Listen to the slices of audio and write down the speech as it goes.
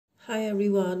Hi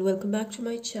everyone, welcome back to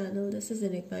my channel. This is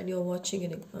Enigma and you're watching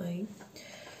Enigma Inc.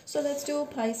 So let's do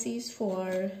Pisces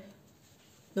for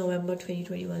November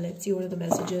 2021. Let's see what are the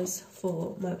messages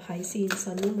for my Pisces,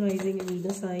 Sun, Moon, Rising and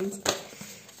Venus signs.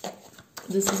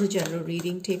 This is a general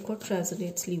reading. Take what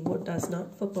resonates, leave what does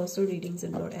not. For personal readings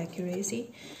and more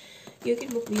accuracy, you can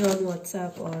book me on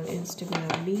WhatsApp or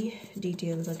Instagram me.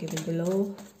 Details are given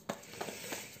below.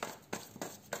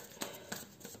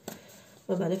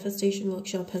 My manifestation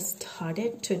workshop has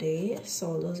started today,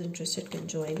 so all those interested can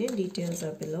join in. Details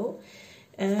are below.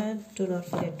 And do not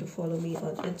forget to follow me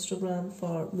on Instagram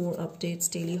for more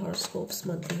updates, daily horoscopes,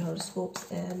 monthly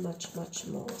horoscopes, and much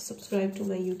more. Subscribe to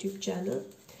my YouTube channel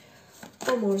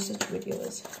for more such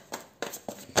videos.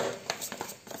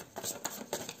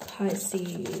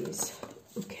 Pisces.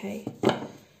 Okay.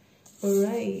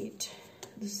 Alright.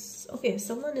 Okay,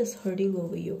 someone is hurting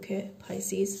over you, okay,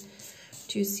 Pisces.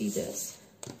 Do you see this?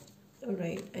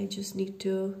 Alright, I just need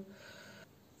to...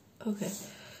 Okay,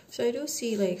 so I do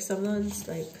see like someone's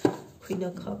like Queen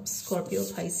of Cups, Scorpio,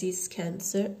 Pisces,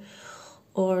 Cancer,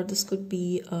 or this could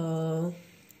be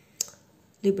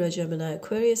Libra, Gemini,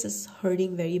 Aquarius is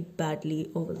hurting very badly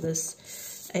over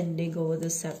this ending, over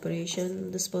this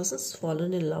separation. This person's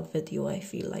fallen in love with you, I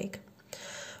feel like.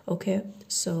 Okay,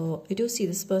 so I do see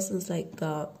this person's like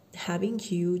having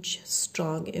huge,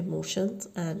 strong emotions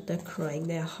and they're crying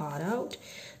their heart out.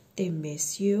 They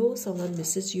miss you. Someone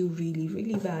misses you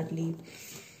really badly.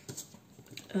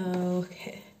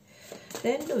 Okay.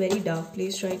 They're in a very dark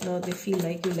place right now. They feel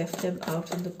like you left them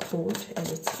out in the cold and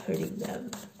it's hurting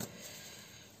them.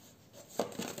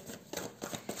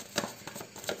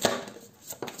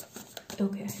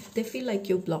 Okay. They feel like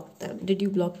you blocked them. Did you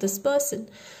block this person?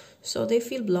 So they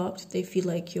feel blocked. They feel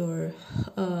like you're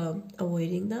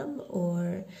avoiding them,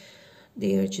 or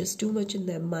they are just too much in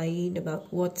their mind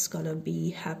about what's gonna be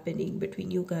happening between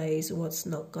you guys, what's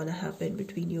not gonna happen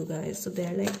between you guys. So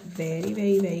they're like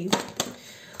very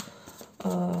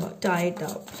tied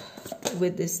up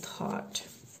with this thought.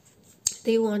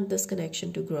 They want this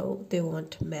connection to grow. They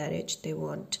want marriage. They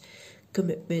want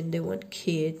commitment. They want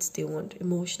kids. They want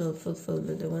emotional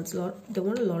fulfillment. They want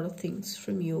a lot of things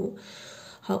from you.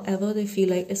 However, they feel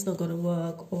like it's not going to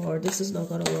work, or this is not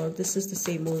going to work. This is the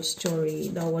same old story.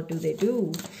 Now what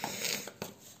do?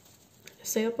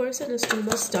 So your person is too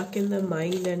much stuck in their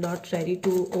mind and not ready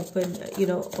to open,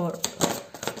 or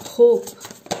hope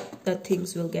that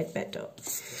things will get better.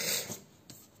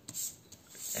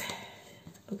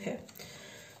 Okay.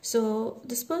 So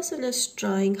this person is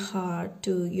trying hard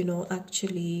to,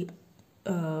 actually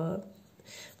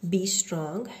be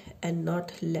strong and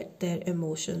not let their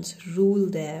emotions rule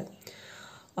their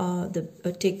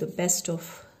take the best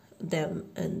of them,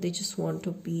 and they just want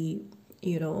to be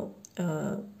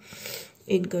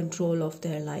in control of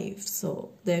their life. So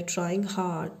they're trying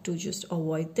hard to just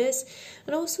avoid this.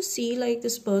 And also see like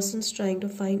this person's trying to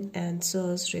find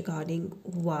answers regarding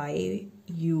why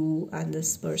you and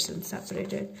this person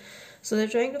separated. So they're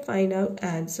trying to find out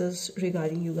answers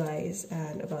regarding you guys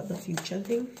and about the future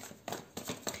thing.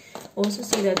 Also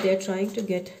see that they're trying to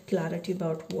get clarity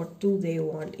about what do they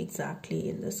want exactly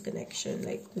in this connection,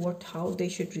 like how they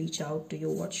should reach out to you,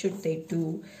 what should they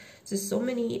do. There's so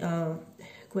many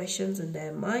questions in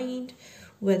their mind,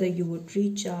 whether you would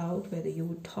reach out, whether you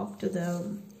would talk to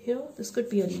them. This could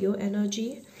be a Leo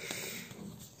energy.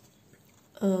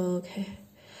 Okay,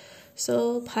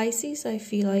 so Pisces, I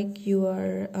feel like you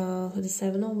are the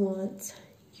Seven of Wands.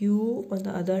 You, on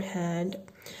the other hand,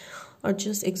 are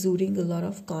just exuding a lot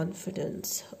of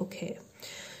confidence. Okay,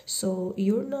 so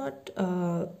you're not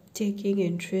taking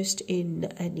interest in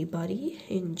anybody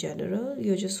in general.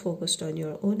 You're just focused on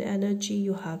your own energy.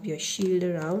 You have your shield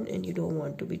around and you don't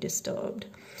want to be disturbed.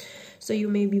 So you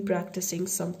may be practicing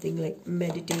something like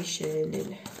meditation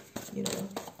and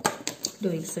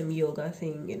doing some yoga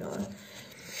thing.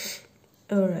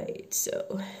 All right,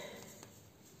 so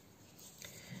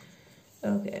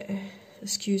okay,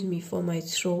 excuse me for my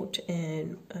throat,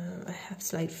 and I have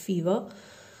slight fever.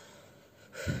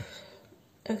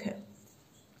 Okay.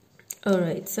 All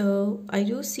right, so I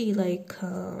do see like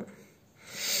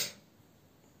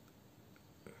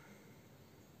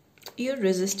you're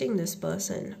resisting this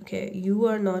person. Okay,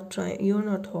 you're not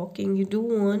talking. You do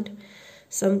want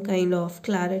some kind of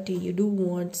clarity. You do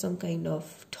want some kind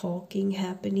of talking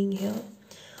happening here,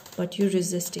 but you're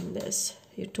resisting this.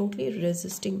 You're totally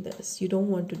resisting this. You don't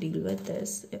want to deal with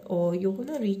this, or you're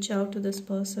gonna reach out to this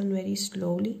person very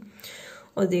slowly,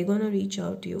 or they're gonna reach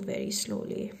out to you very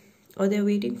slowly, or they're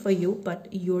waiting for you, but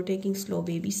you're taking slow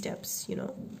baby steps.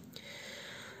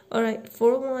 All right,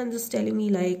 4 of Wands is telling me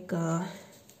like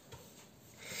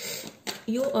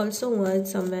You also want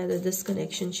somewhere that this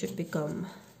connection should become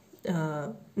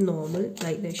normal,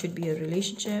 like there should be a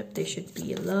relationship, there should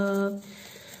be a love,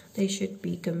 there should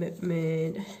be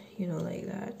commitment, you know, like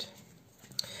that.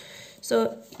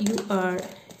 So you are,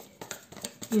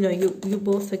 you know, you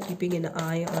both are keeping an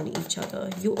eye on each other.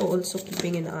 You are also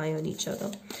keeping an eye on each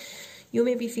other. You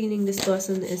may be feeling this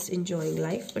person is enjoying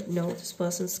life, but no, this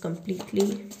person's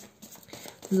completely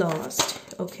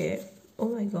lost. Okay. Oh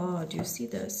my God, you see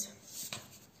this?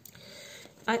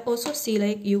 I also see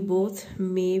like you both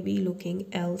may be looking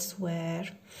elsewhere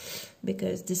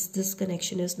because this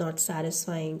connection is not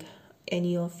satisfying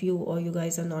any of you, or you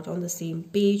guys are not on the same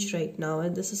page right now,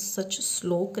 and this is such a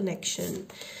slow connection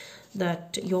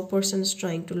that your person is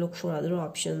trying to look for other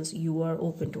options. You are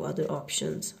open to other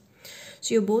options.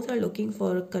 So you both are looking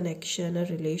for a connection, a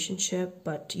relationship,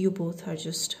 but you both are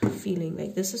just feeling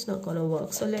like this is not gonna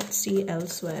work. So let's see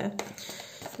elsewhere.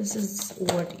 This is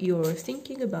what you're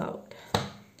thinking about.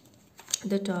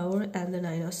 The Tower and the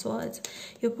Nine of Swords.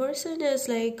 Your person is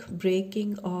like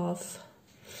breaking off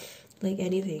like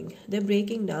anything. They're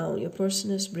breaking down. Your person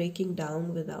is breaking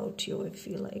down without you, I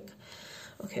feel like.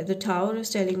 Okay, the Tower is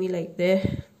telling me like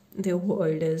their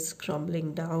world is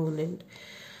crumbling down and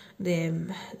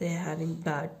they're having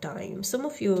bad times. Some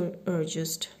of you are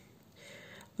just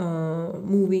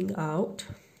moving out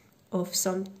of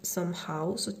some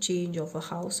house, or change of a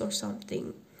house or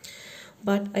something.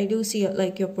 But I do see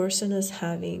like your person is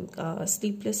having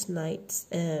sleepless nights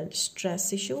and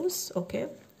stress issues. Okay,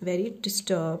 very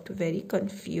disturbed, very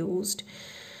confused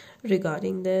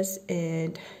regarding this,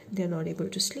 and they're not able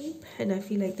to sleep. And I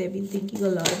feel like they've been thinking a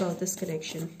lot about this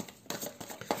connection.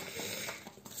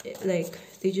 Like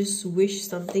they just wish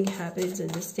something happens and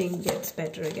this thing gets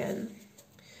better again.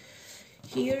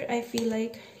 Here I feel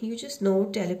like you just know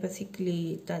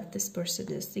telepathically that this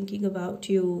person is thinking about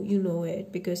you. You know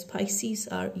it because Pisces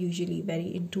are usually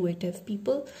very intuitive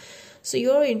people. So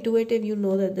you're intuitive, you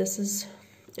know that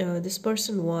this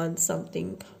person wants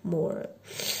something more.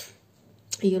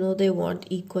 You know they want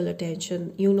equal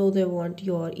attention. You know they want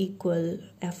your equal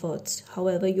efforts.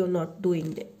 However, you're not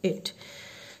doing it.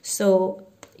 So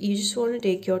you just want to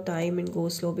take your time and go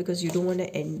slow because you don't want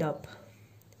to end up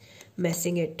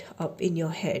messing it up in your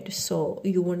head. So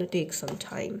you want to take some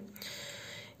time.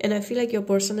 And I feel like your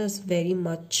person is very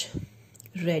much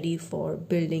ready for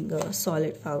building a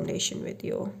solid foundation with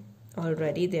you.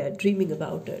 Already they are dreaming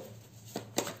about it.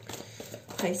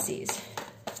 Pisces.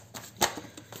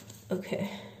 Okay.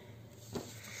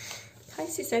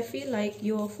 Pisces, I feel like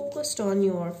you're focused on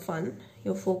your fun.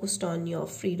 You're focused on your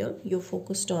freedom. You're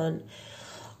focused on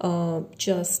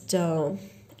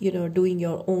you know, doing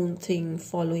your own thing,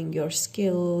 following your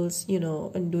skills, you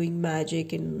know, and doing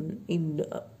magic in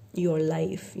your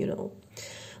life, you know.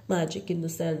 Magic in the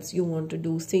sense you want to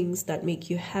do things that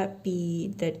make you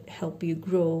happy, that help you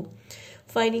grow,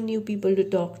 finding new people to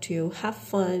talk to, have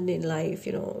fun in life,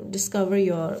 you know, discover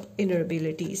your inner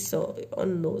abilities. So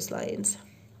on those lines,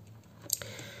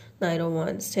 Knight of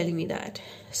Wands telling me that.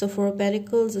 So for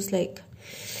Pentacles, it's like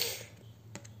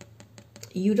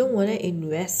you don't want to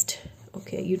invest.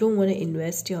 Okay, you don't want to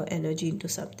invest your energy into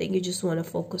something. You just want to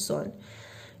focus on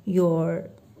your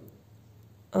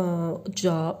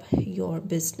job, your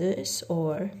business,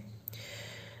 or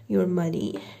your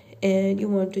money, and you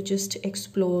want to just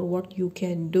explore what you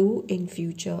can do in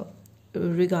future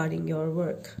regarding your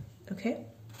work. Okay,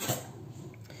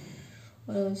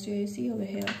 what else do I see over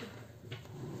here?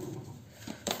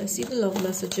 I see the love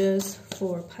messages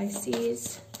for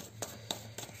Pisces.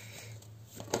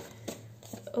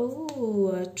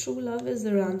 Oh, true love is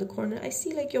around the corner. I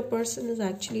see like your person is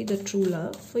actually the true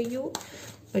love for you,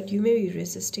 but you may be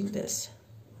resisting this.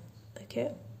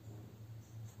 Okay,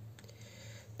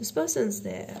 this person's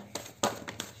there.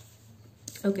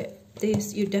 Okay,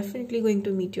 you're definitely going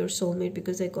to meet your soulmate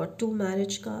because I got 2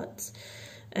 marriage cards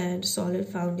and solid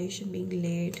foundation being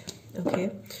laid.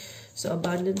 Okay, so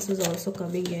abundance is also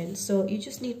coming in. So you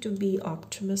just need to be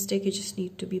optimistic. You just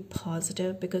need to be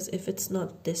positive, because if it's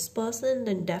not this person,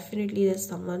 then definitely there's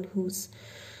someone who's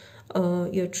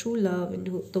your true love, and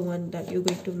the one that you're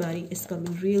going to marry is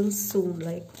coming real soon.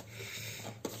 Like,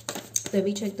 let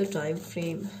me check the time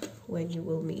frame when you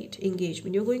will meet.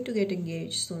 Engagement, you're going to get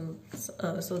engaged soon.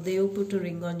 So they will put a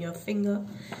ring on your finger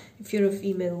if you're a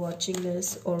female watching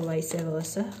this, or vice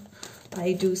versa.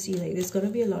 I do see like there's gonna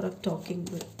be a lot of talking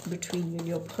between you and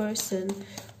your person.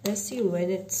 Let's see when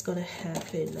it's gonna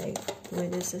happen. Like,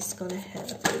 when is this gonna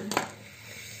happen?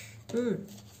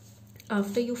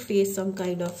 After you face some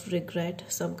kind of regret,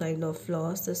 some kind of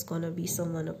loss, there's gonna be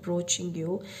someone approaching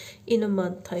you in a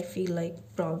month. I feel like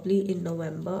probably in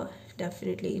November.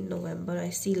 Definitely in November. I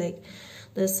see like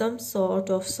There's some sort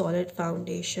of solid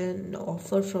foundation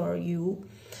offer for you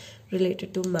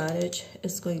related to marriage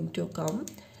is going to come,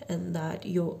 and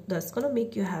that's gonna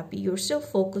make you happy. You're still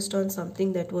focused on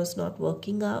something that was not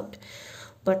working out,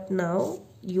 but now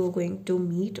you're going to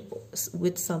meet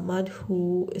with someone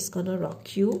who is gonna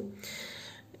rock your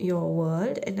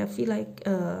world. And I feel like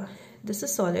this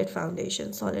is solid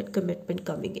foundation, solid commitment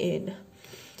coming in,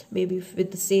 maybe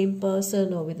with the same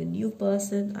person or with a new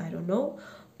person, I don't know,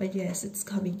 but yes, it's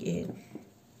coming in.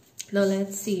 Now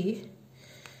let's see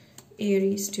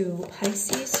Aries to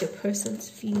Pisces, your person's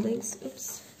feelings.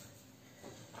 Oops.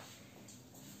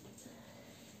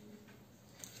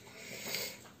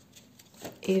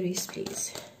 Aries,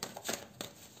 please.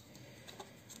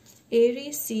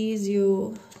 Aries sees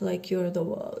you like you're the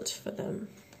world for them.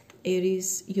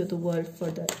 Aries, you're the world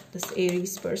for this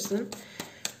Aries person.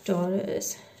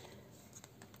 Taurus,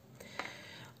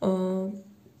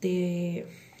 they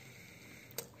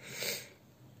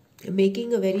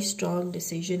making a very strong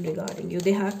decision regarding you.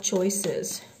 They have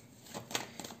choices.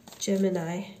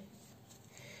 Gemini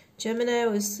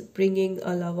was bringing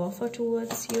a love offer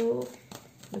towards you.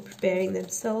 They're preparing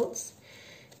themselves.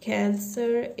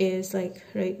 Cancer is like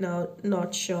right now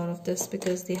not sure of this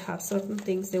because they have certain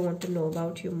things they want to know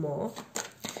about you more.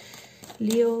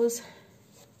 Leo is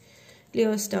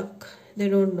stuck. They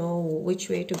don't know which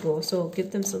way to go, so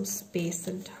give them some space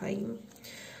and time.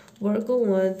 Virgo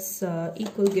wants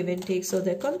equal give and take, so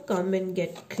they're gonna come and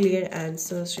get clear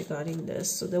answers regarding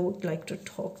this, so they would like to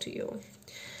talk to you.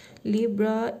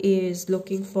 Libra is they're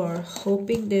hoping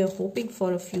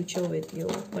for a future with you,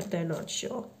 but they're not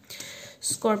sure.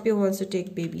 Scorpio wants to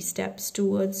take baby steps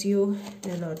towards you.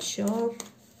 They're not sure.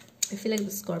 I feel like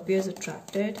the Scorpio is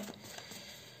attracted.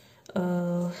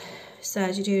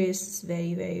 Sagittarius is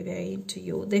very, very, very into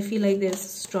you. They feel like there's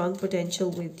strong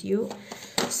potential with you,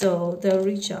 so they'll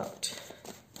reach out.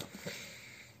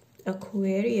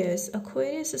 Aquarius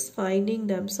is finding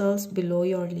themselves below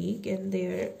your league, and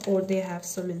they have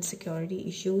some insecurity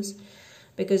issues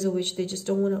because of which they just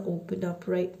don't want to open up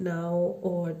right now,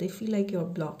 or they feel like you're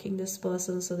blocking this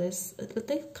person, so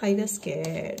they're kind of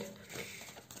scared.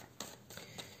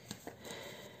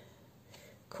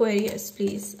 Aquarius,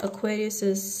 please. Aquarius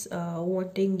is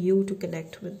wanting you to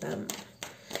connect with them.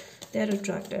 They're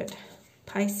attracted.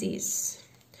 Pisces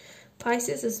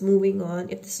is moving on.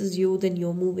 If this is you, then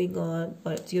you're moving on,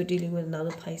 but you're dealing with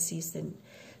another Pisces, then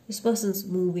this person's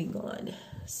moving on.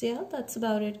 So yeah, that's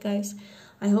about it, guys.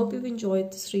 I hope you've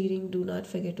enjoyed this reading. Do not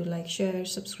forget to like, share,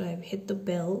 subscribe, hit the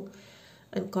bell,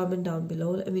 and comment down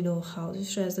below. Let me know how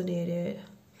this resonated.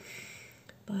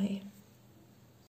 Bye.